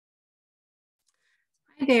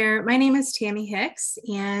There, my name is Tammy Hicks,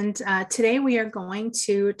 and today we are going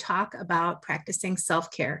to talk about practicing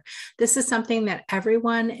self-care. This is something that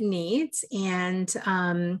everyone needs, and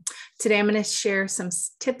today I'm going to share some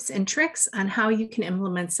tips and tricks on how you can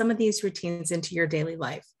implement some of these routines into your daily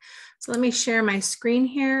life. So let me share my screen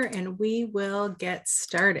here, and we will get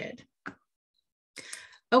started.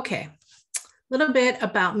 Okay. Little bit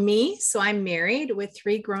about me. So I'm married with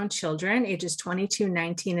 3 grown children, ages 22,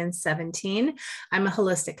 19, and 17. I'm a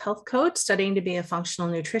holistic health coach studying to be a functional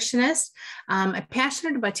nutritionist. I'm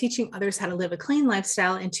passionate about teaching others how to live a clean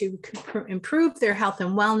lifestyle and to improve their health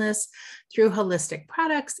and wellness through holistic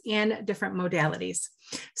products and different modalities.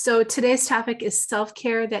 So today's topic is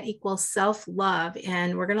self-care that equals self-love.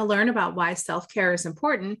 And we're going to learn about why self-care is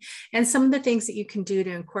important and some of the things that you can do to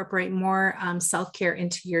incorporate more self-care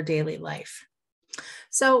into your daily life.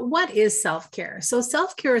 So what is self-care? So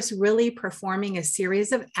self-care is really performing a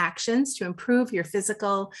series of actions to improve your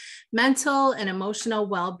physical, mental, and emotional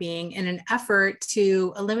well-being in an effort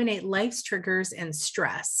to eliminate life's triggers and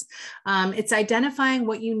stress. It's identifying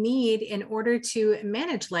what you need in order to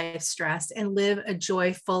manage life's stress and live a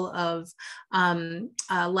joy full of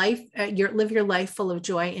live your life full of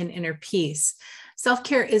joy and inner peace.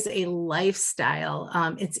 Self-care is a lifestyle.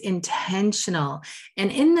 It's intentional.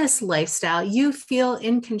 And in this lifestyle, you feel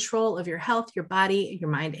in control of your health, your body,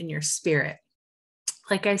 your mind, and your spirit.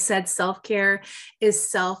 Like I said, self-care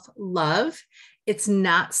is self-love. It's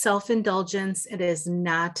not self-indulgence. It is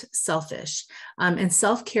not selfish. And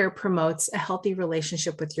self-care promotes a healthy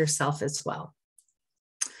relationship with yourself as well.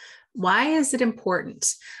 Why is it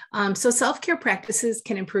important? So self-care practices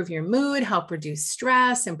can improve your mood, help reduce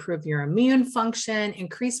stress, improve your immune function,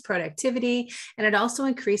 increase productivity, and it also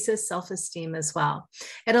increases self-esteem as well.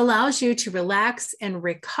 It allows you to relax and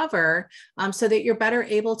recover so that you're better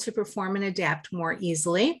able to perform and adapt more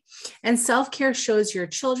easily. And self-care shows your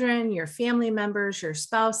children, your family members, your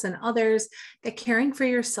spouse, and others that caring for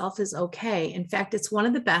yourself is okay. In fact, it's one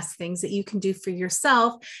of the best things that you can do for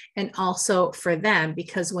yourself and also for them,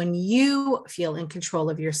 because when you feel in control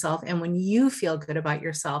of yourself and when you feel good about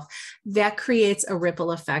yourself, that creates a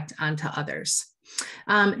ripple effect onto others.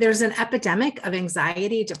 There's an epidemic of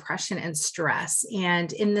anxiety, depression, and stress.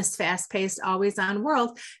 And in this fast-paced, always-on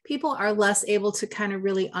world, people are less able to kind of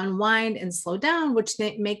really unwind and slow down, which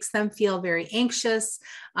makes them feel very anxious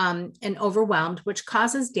and overwhelmed, which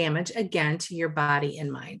causes damage, again, to your body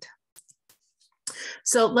and mind.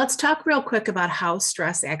 So let's talk real quick about how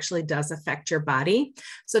stress actually does affect your body.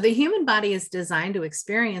 So the human body is designed to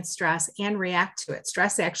experience stress and react to it.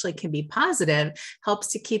 Stress actually can be positive, helps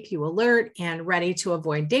to keep you alert and ready to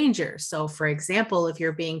avoid danger. So for example, if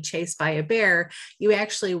you're being chased by a bear, you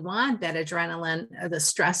actually want that adrenaline, the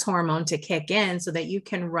stress hormone to kick in so that you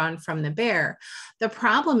can run from the bear. The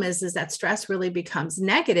problem is that stress really becomes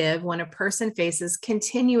negative when a person faces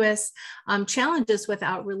continuous challenges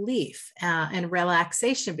without relief and relaxation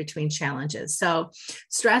between challenges. So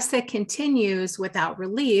stress that continues without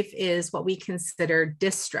relief is what we consider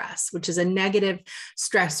distress, which is a negative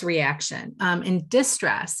stress reaction. And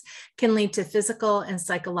distress can lead to physical and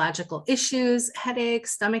psychological issues,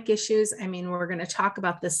 headaches, stomach issues. I mean, we're going to talk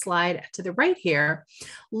about this slide to the right here.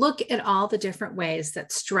 Look at all the different ways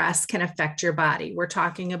that stress can affect your body. We're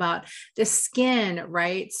talking about the skin,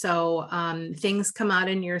 right? So things come out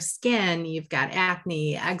in your skin. You've got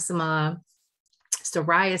acne, eczema,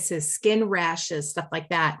 psoriasis, skin rashes, stuff like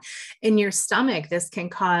that. In your stomach, this can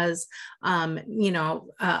cause,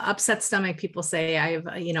 upset stomach. People say I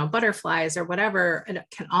have, butterflies or whatever. It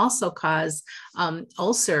can also cause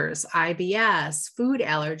ulcers, IBS, food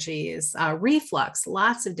allergies, reflux,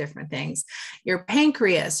 lots of different things. Your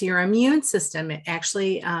pancreas, your immune system, it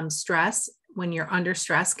actually stress, when you're under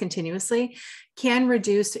stress continuously, can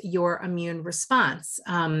reduce your immune response.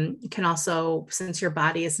 Can also, since your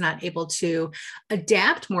body is not able to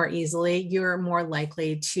adapt more easily, you're more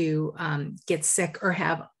likely to get sick or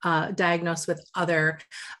have diagnosed with other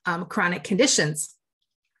chronic conditions.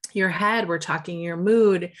 Your head, we're talking your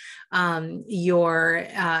mood, your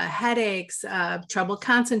headaches, trouble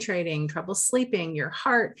concentrating, trouble sleeping, your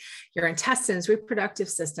heart, your intestines, reproductive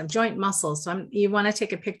system, joint muscles. So you want to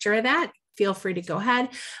take a picture of that, feel free to go ahead.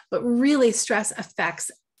 But really, stress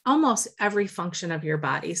affects almost every function of your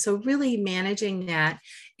body. So really managing that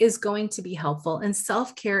is going to be helpful. And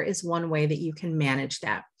self-care is one way that you can manage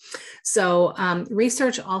that. So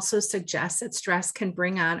research also suggests that stress can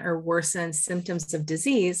bring on or worsen symptoms of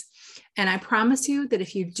disease. And I promise you that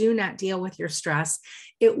if you do not deal with your stress,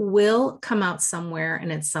 it will come out somewhere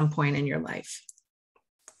and at some point in your life.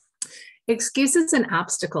 Excuses and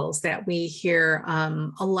obstacles that we hear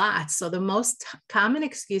a lot. So the most common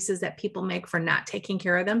excuses that people make for not taking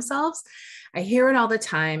care of themselves, I hear it all the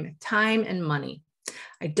time: time and money.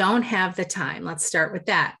 I don't have the time. Let's start with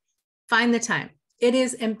that. Find the time. It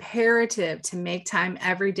is imperative to make time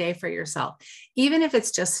every day for yourself, even if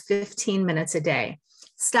it's just 15 minutes a day.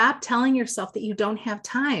 Stop telling yourself that you don't have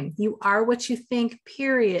time. You are what you think,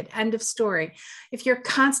 period. End of story. If you're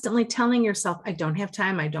constantly telling yourself, I don't have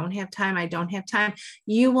time, I don't have time, I don't have time,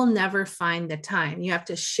 you will never find the time. You have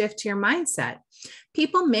to shift your mindset.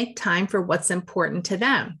 People make time for what's important to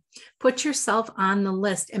them. Put yourself on the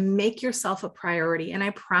list and make yourself a priority. And I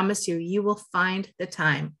promise you, you will find the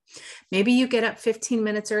time. Maybe you get up 15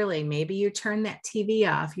 minutes early. Maybe you turn that TV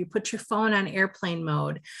off. You put your phone on airplane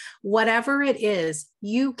mode. Whatever it is,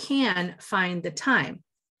 you can find the time.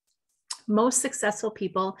 Most successful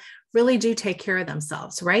people really do take care of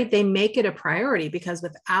themselves, right? They make it a priority, because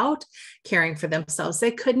without caring for themselves,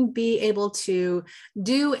 they couldn't be able to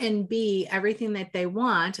do and be everything that they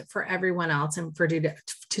want for everyone else and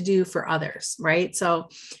to do for others, right? So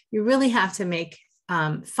you really have to make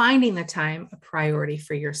finding the time a priority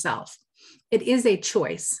for yourself. It is a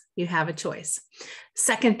choice. You have a choice.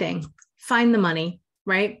 Second thing, find the money,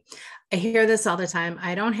 right? I hear this all the time.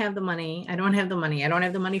 I don't have the money. I don't have the money. I don't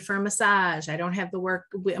have the money for a massage. I don't have the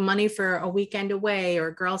money for a weekend away or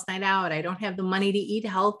a girls' night out. I don't have the money to eat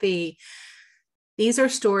healthy. These are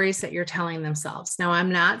stories that you're telling themselves. Now,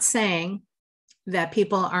 I'm not saying that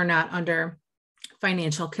people are not under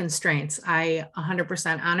financial constraints. I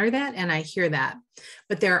 100% honor that, and I hear that.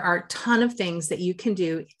 But there are a ton of things that you can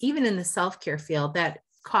do, even in the self-care field, that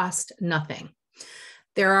cost nothing.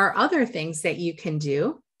 There are other things that you can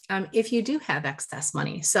do if you do have excess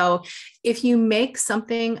money. So if you make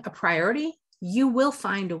something a priority, you will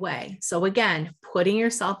find a way. So again, putting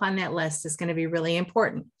yourself on that list is going to be really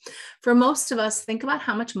important. For most of us, think about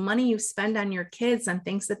how much money you spend on your kids on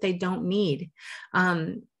things that they don't need.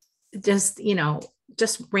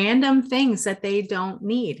 Just random things that they don't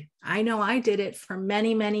need. I know I did it for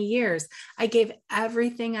many, many years. I gave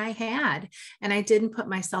everything I had and I didn't put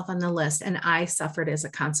myself on the list, and I suffered as a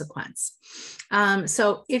consequence.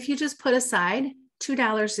 So if you just put aside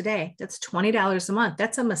 $2 a day, that's $20 a month.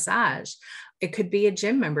 That's a massage. It could be a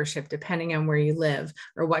gym membership, depending on where you live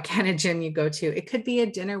or what kind of gym you go to. It could be a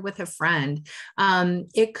dinner with a friend.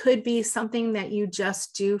 It could be something that you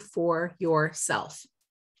just do for yourself.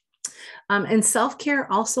 And self-care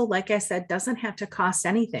also, like I said, doesn't have to cost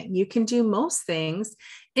anything. You can do most things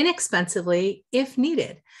inexpensively if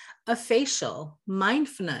needed. A facial,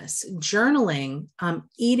 mindfulness, journaling,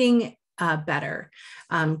 eating better,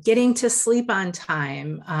 getting to sleep on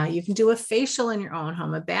time. You can do a facial in your own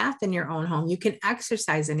home, a bath in your own home. You can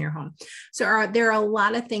exercise in your home. So there are a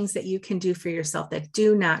lot of things that you can do for yourself that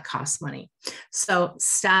do not cost money. So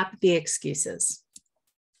stop the excuses.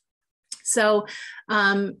 So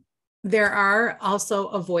there are also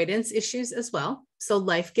avoidance issues as well. So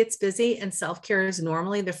life gets busy and self-care is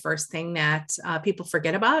normally the first thing that people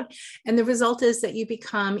forget about. And the result is that you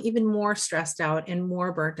become even more stressed out and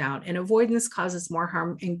more burnt out, and avoidance causes more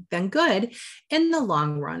harm than good in the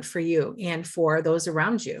long run for you and for those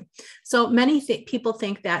around you. So many people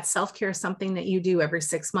think that self-care is something that you do every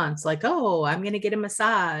 6 months, like, oh, I'm going to get a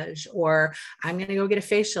massage, or I'm going to go get a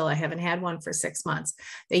facial. I haven't had one for 6 months.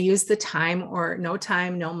 They use the time,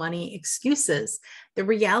 no money excuses. The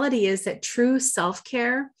reality is that true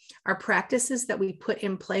self-care are practices that we put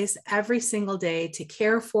in place every single day to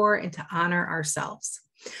care for and to honor ourselves.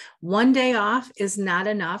 One day off is not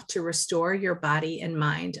enough to restore your body and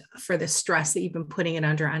mind for the stress that you've been putting it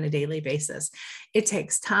under on a daily basis. It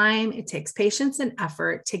takes time, it takes patience and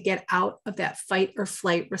effort to get out of that fight or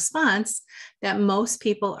flight response that most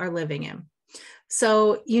people are living in.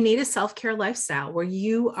 So you need a self-care lifestyle where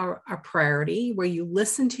you are a priority, where you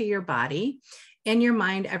listen to your body and your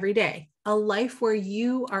mind every day, a life where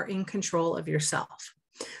you are in control of yourself.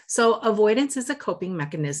 So avoidance is a coping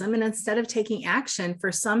mechanism. And instead of taking action,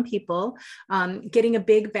 for some people, getting a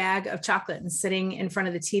big bag of chocolate and sitting in front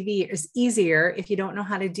of the TV is easier if you don't know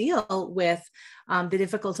how to deal with the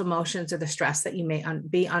difficult emotions or the stress that you may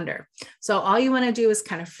be under. So all you want to do is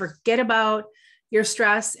kind of forget about your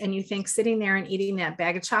stress, and you think sitting there and eating that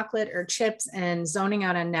bag of chocolate or chips and zoning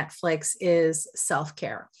out on Netflix is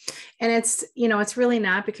self-care. And it's really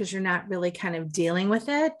not, because you're not really kind of dealing with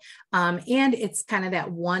it. And it's kind of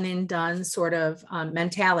that one and done sort of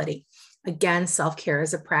mentality. Again, self-care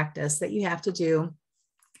is a practice that you have to do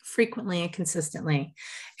frequently and consistently.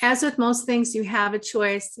 As with most things, you have a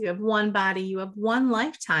choice. You have one body, you have one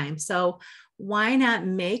lifetime. So why not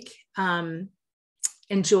make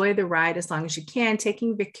Enjoy the ride as long as you can,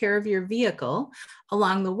 taking care of your vehicle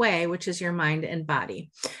along the way, which is your mind and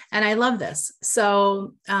body. And I love this.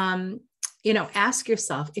 So, ask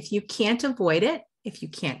yourself, if you can't avoid it, if you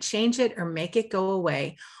can't change it or make it go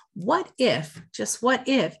away, what if, just what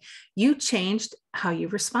if you changed how you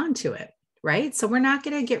respond to it? Right? So we're not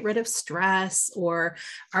going to get rid of stress or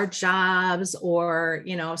our jobs or,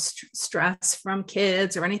 stress from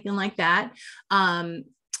kids or anything like that.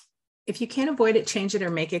 If you can't avoid it, change it or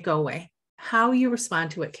make it go away. How you respond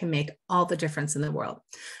to it can make all the difference in the world.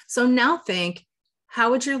 So now think, how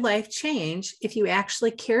would your life change if you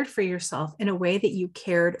actually cared for yourself in a way that you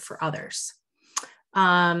cared for others?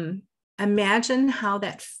 Imagine how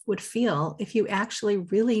that would feel if you actually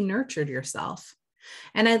really nurtured yourself.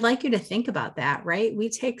 And I'd like you to think about that, right? We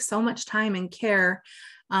take so much time and care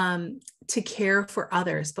to care for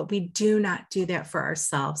others, but we do not do that for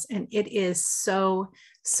ourselves. And it is so,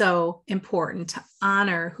 so important to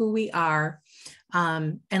honor who we are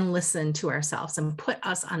and listen to ourselves and put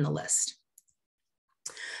us on the list.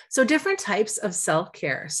 So different types of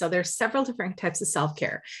self-care. So there's several different types of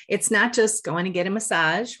self-care. It's not just going to get a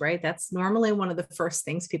massage, right? That's normally one of the first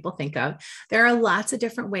things people think of. There are lots of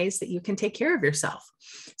different ways that you can take care of yourself.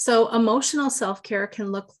 So emotional self-care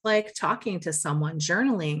can look like talking to someone,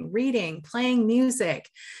 journaling, reading, playing music,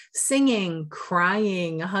 singing,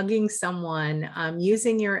 crying, hugging someone,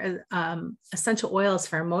 using your essential oils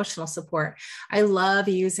for emotional support. I love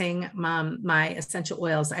using my essential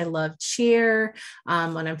oils. I love cheer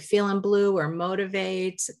when I'm feeling blue, or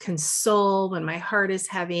motivate, console when my heart is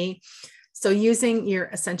heavy. So using your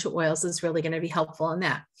essential oils is really going to be helpful in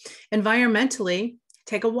that. Environmentally,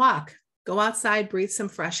 take a walk, go outside, breathe some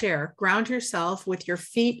fresh air, ground yourself with your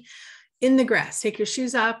feet in the grass. Take your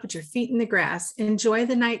shoes off, put your feet in the grass, enjoy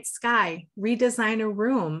the night sky, redesign a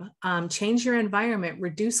room, change your environment,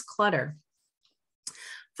 reduce clutter.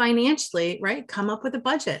 Financially, right? Come up with a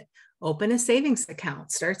budget. Open a savings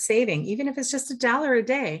account, start saving, even if it's just $1 a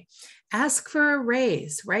day. Ask for a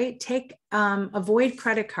raise, right? Avoid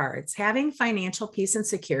credit cards. Having financial peace and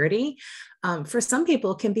security for some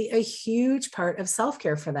people can be a huge part of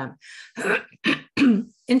self-care for them.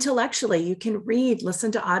 Intellectually, you can read,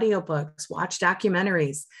 listen to audiobooks, watch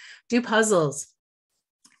documentaries, do puzzles,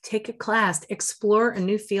 take a class, explore a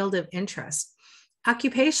new field of interest.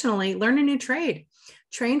 Occupationally, learn a new trade.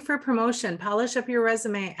 Train for promotion, polish up your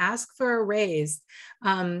resume, ask for a raise,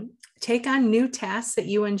 take on new tasks that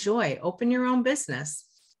you enjoy, open your own business.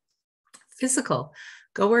 Physical,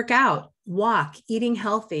 go work out, walk, eating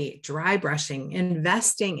healthy, dry brushing,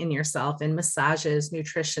 investing in yourself in massages,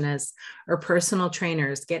 nutritionists, or personal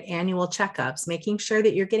trainers, get annual checkups, making sure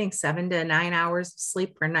that you're getting 7 to 9 hours of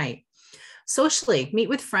sleep per night. Socially, meet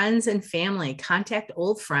with friends and family, contact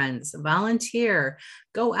old friends, volunteer,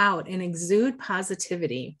 go out and exude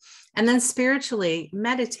positivity. And then spiritually,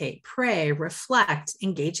 meditate, pray, reflect,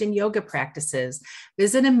 engage in yoga practices,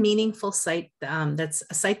 visit a meaningful site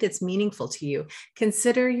that's meaningful to you.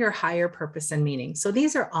 Consider your higher purpose and meaning. So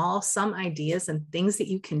these are all some ideas and things that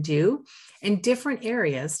you can do in different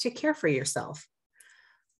areas to care for yourself.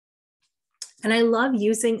 And I love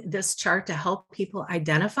using this chart to help people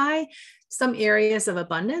identify some areas of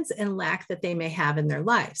abundance and lack that they may have in their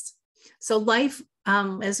lives. So life,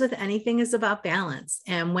 as with anything, is about balance.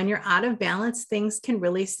 And when you're out of balance, things can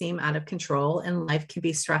really seem out of control and life can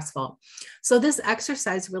be stressful. So this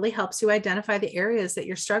exercise really helps you identify the areas that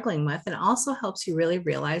you're struggling with and also helps you really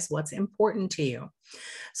realize what's important to you.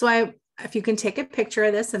 So if you can take a picture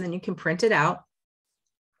of this and then you can print it out,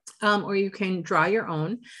 or you can draw your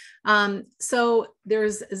own. So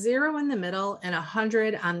there's 0 in the middle and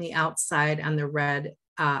 100 on the outside on the red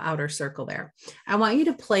outer circle there. I want you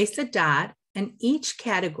to place a dot in each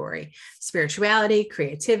category: spirituality,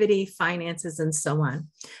 creativity, finances, and so on.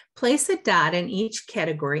 Place a dot in each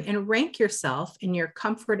category and rank yourself in your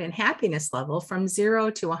comfort and happiness level from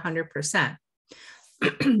 0 to 100%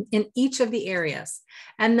 in each of the areas.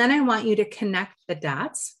 And then I want you to connect the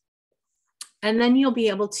dots. And then you'll be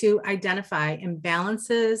able to identify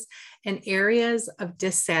imbalances and areas of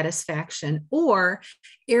dissatisfaction, or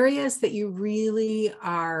areas that you really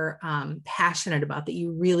are passionate about, that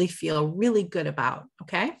you really feel really good about,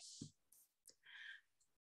 okay?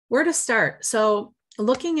 Where to start? So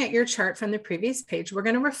looking at your chart from the previous page, we're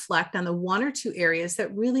going to reflect on the 1 or 2 areas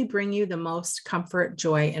that really bring you the most comfort,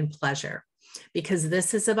 joy, and pleasure, because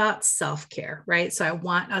this is about self-care, right? So I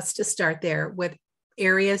want us to start there with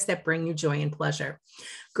areas that bring you joy and pleasure.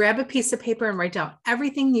 Grab a piece of paper and write down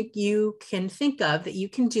everything you can think of that you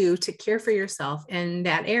can do to care for yourself in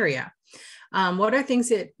that area. What are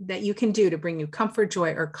things that you can do to bring you comfort,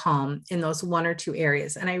 joy, or calm in those 1 or 2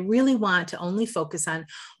 areas? And I really want to only focus on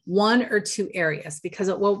 1 or 2 areas, because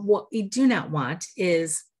what we do not want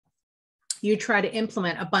is you try to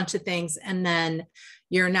implement a bunch of things and then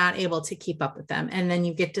you're not able to keep up with them. And then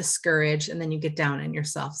you get discouraged and then you get down on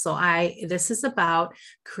yourself. So this is about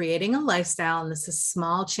creating a lifestyle, and this is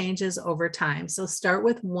small changes over time. So start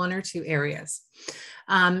with 1 or 2 areas.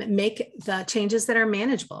 Make the changes that are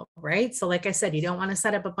manageable, right? So like I said, you don't want to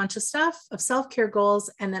set up a bunch of stuff of self-care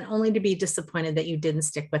goals and then only to be disappointed that you didn't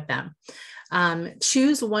stick with them.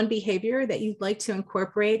 Choose 1 behavior that you'd like to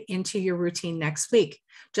incorporate into your routine next week.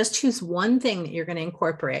 Just choose 1 thing that you're going to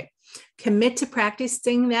incorporate. Commit to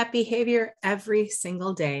practicing that behavior every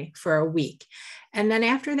single day for a week. And then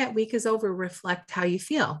after that week is over, reflect how you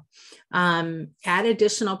feel. Add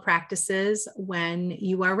additional practices when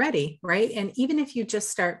you are ready, right? And even if you just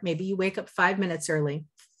start, maybe you wake up 5 minutes early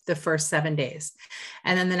the first 7 days.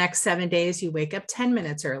 And then the next 7 days, you wake up 10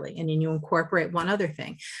 minutes early, and then you incorporate 1 other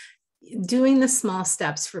thing. Doing the small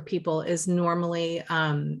steps for people is normally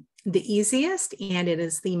the easiest, and it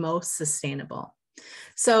is the most sustainable.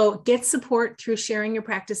 So get support through sharing your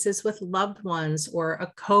practices with loved ones or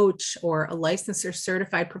a coach or a licensed or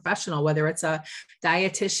certified professional, whether it's a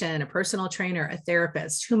dietitian, a personal trainer, a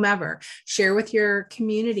therapist, whomever. Share with your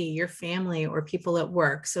community, your family, or people at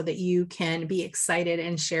work so that you can be excited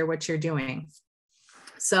and share what you're doing.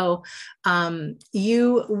 So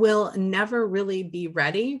you will never really be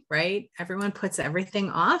ready, right? Everyone puts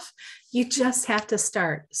everything off. You just have to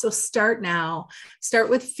start. So start now.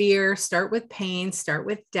 Start with fear, start with pain, start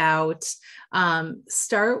with doubt.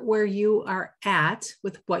 Start where you are at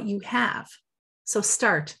with what you have. So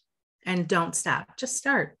start and don't stop. Just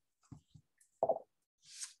start.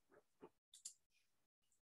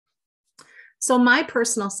 So my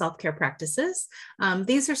personal self-care practices,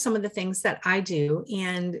 these are some of the things that I do.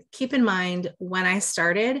 And keep in mind, when I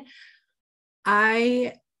started,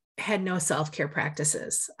 I had no self-care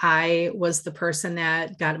practices. I was the person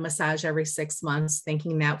that got a massage every 6 months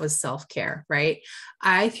thinking that was self-care, right?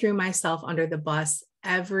 I threw myself under the bus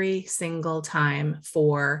every single time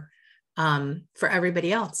for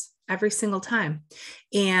everybody else. Every single time.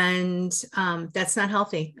 And that's not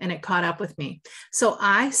healthy. And it caught up with me. So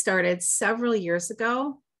I started several years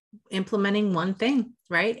ago implementing 1 thing,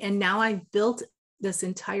 right? And now I've built this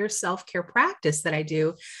entire self-care practice that I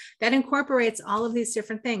do that incorporates all of these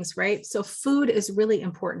different things, right? So food is really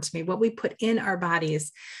important to me. What we put in our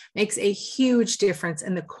bodies makes a huge difference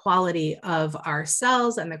in the quality of our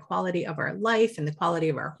cells and the quality of our life and the quality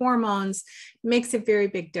of our hormones. It makes a very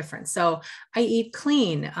big difference. So I eat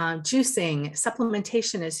clean, juicing,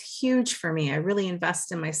 supplementation is huge for me. I really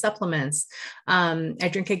invest in my supplements. I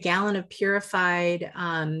drink a gallon of purified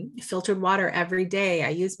filtered water every day. I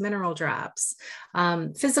use mineral drops.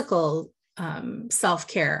 Physical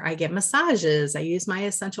self-care. I get massages. I use my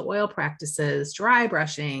essential oil practices, dry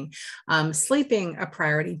brushing, sleeping a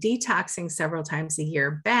priority, detoxing several times a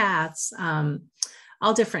year, baths,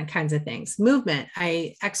 all different kinds of things. Movement.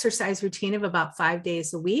 I exercise routine of about 5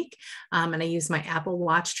 days a week. And I use my Apple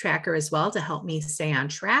Watch tracker as well to help me stay on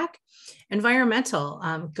track.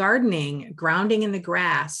 Environmental, gardening, grounding in the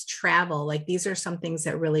grass, travel. Like these are some things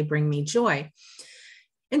that really bring me joy.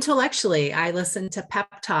 Intellectually, I listen to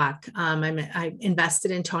Pep Talk. I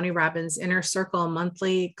invested in Tony Robbins' Inner Circle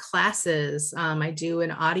monthly classes. I do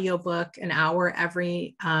an audiobook, an hour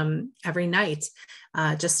every night,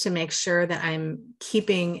 just to make sure that I'm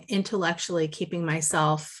intellectually keeping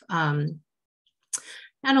myself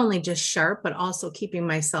not only just sharp, but also keeping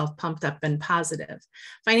myself pumped up and positive.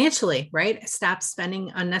 Financially, right? Stop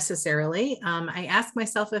spending unnecessarily. I ask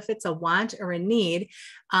myself if it's a want or a need,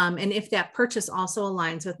 and if that purchase also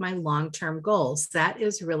aligns with my long-term goals. That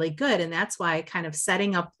is really good. And that's why kind of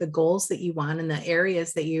setting up the goals that you want in the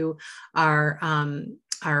areas that you are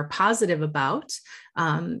positive about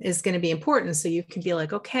is going to be important. So you can be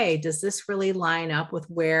like, okay, does this really line up with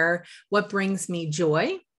what brings me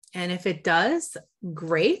joy? And if it does,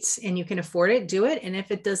 great. And you can afford it, do it. And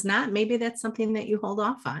if it does not, maybe that's something that you hold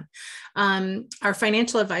off on. Our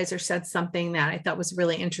financial advisor said something that I thought was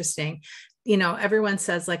really interesting. You know, everyone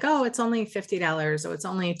says like, oh, it's only $50 or it's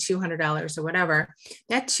only $200 or whatever.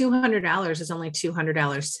 That $200 is only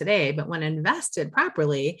 $200 today, but when invested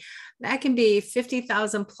properly, that can be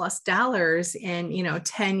 $50,000 plus in,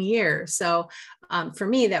 10 years. So for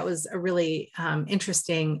me, that was a really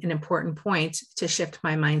interesting and important point to shift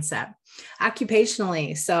my mindset.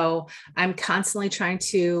 Occupationally, so I'm constantly trying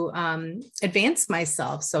to advance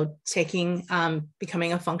myself. So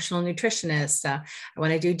becoming a functional nutritionist. I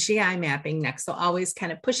want to do GI mapping stopping next. So always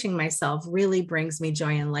kind of pushing myself really brings me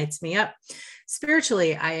joy and lights me up.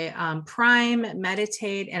 Spiritually, I prime,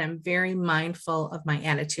 meditate, and I'm very mindful of my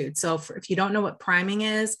attitude. So if you don't know what priming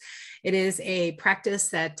is, it is a practice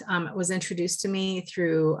that was introduced to me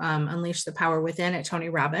through Unleash the Power Within at Tony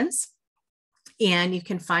Robbins. And you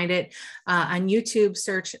can find it on YouTube,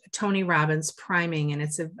 search Tony Robbins priming, and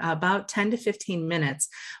it's about 10 to 15 minutes.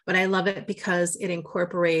 But I love it because it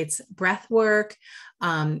incorporates breath work,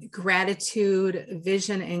 gratitude,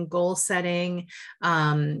 vision and goal setting,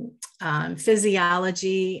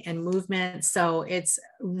 physiology and movement. So it's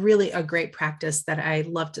really a great practice that I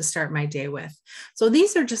love to start my day with. So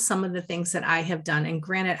these are just some of the things that I have done. And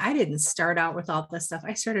granted, I didn't start out with all this stuff.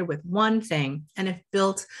 I started with one thing and have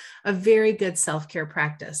built a very good self-care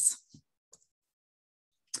practice.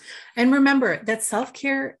 And remember that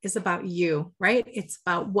self-care is about you, right? It's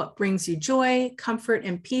about what brings you joy, comfort,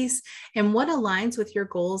 and peace, and what aligns with your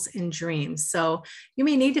goals and dreams. So you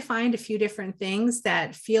may need to find a few different things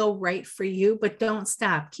that feel right for you, but don't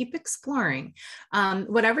stop. Keep exploring.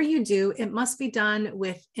 Whatever you do, it must be done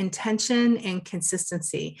with intention and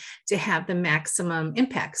consistency to have the maximum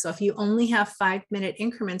impact. So if you only have 5-minute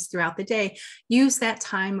increments throughout the day, use that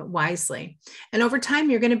time wisely. And over time,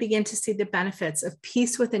 you're going to begin to see the benefits of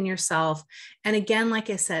peace within yourself. And again,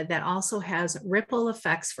 like I said, that also has ripple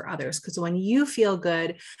effects for others, because when you feel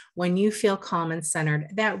good, when you feel calm and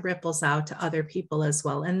centered, that ripples out to other people as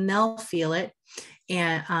well, and they'll feel it,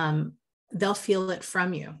 and they'll feel it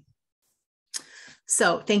from you.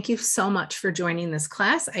 So thank you so much for joining this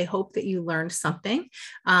class. I hope that you learned something.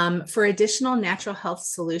 For additional natural health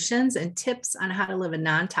solutions and tips on how to live a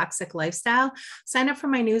non-toxic lifestyle, sign up for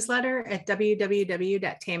my newsletter at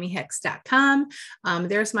www.tammyhicks.com.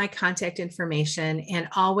 There's my contact information, and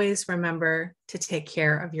always remember to take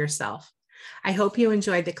care of yourself. I hope you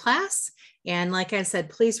enjoyed the class. And like I said,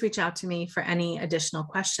 please reach out to me for any additional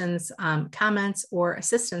questions, comments, or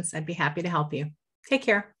assistance. I'd be happy to help you. Take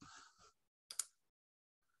care.